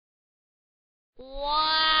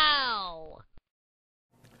Wow!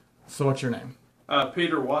 So what's your name?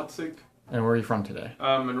 Peter Watzik, And where are you from today?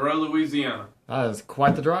 Monroe, Louisiana. That is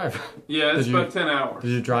quite the drive. Yeah, it's about 10 hours.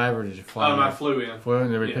 Did you drive or did you fly? I flew in. Flew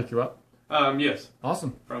in? Did we pick you up? Yes.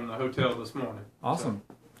 Awesome. From the hotel this morning. Awesome.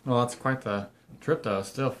 So. Well, that's quite the trip though,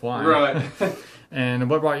 still flying. Right. And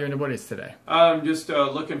what brought you into Woody's today? I'm just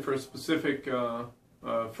looking for a specific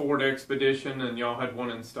Ford Expedition, and y'all had one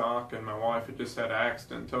in stock, and my wife had just had an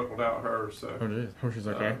accident, totaled out hers. So. Oh, geez. Hope she's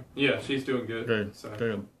okay. Yeah, she's doing good. Good. So.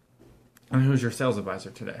 Good. And who's your sales advisor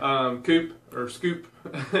today? Scoop.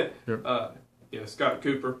 Yep. Yeah, Scott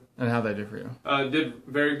Cooper. And how'd they do for you? Did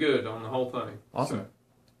very good on the whole thing. Awesome.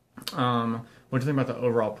 So. What do you think about the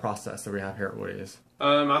overall process that we have here at Woody's?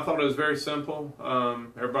 I thought it was very simple.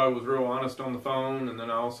 Everybody was real honest on the phone, and then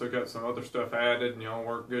I also got some other stuff added, and y'all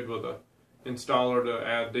worked good with a installer to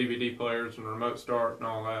add DVD players and remote start and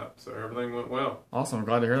all that. So everything went well. Awesome. I'm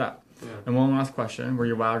glad to hear that. Yeah. And one last question. Were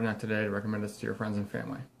you wowed enough today to recommend us to your friends and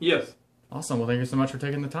family? Yes. Awesome. Well, thank you so much for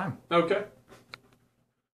taking the time. Okay.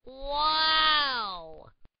 Wow!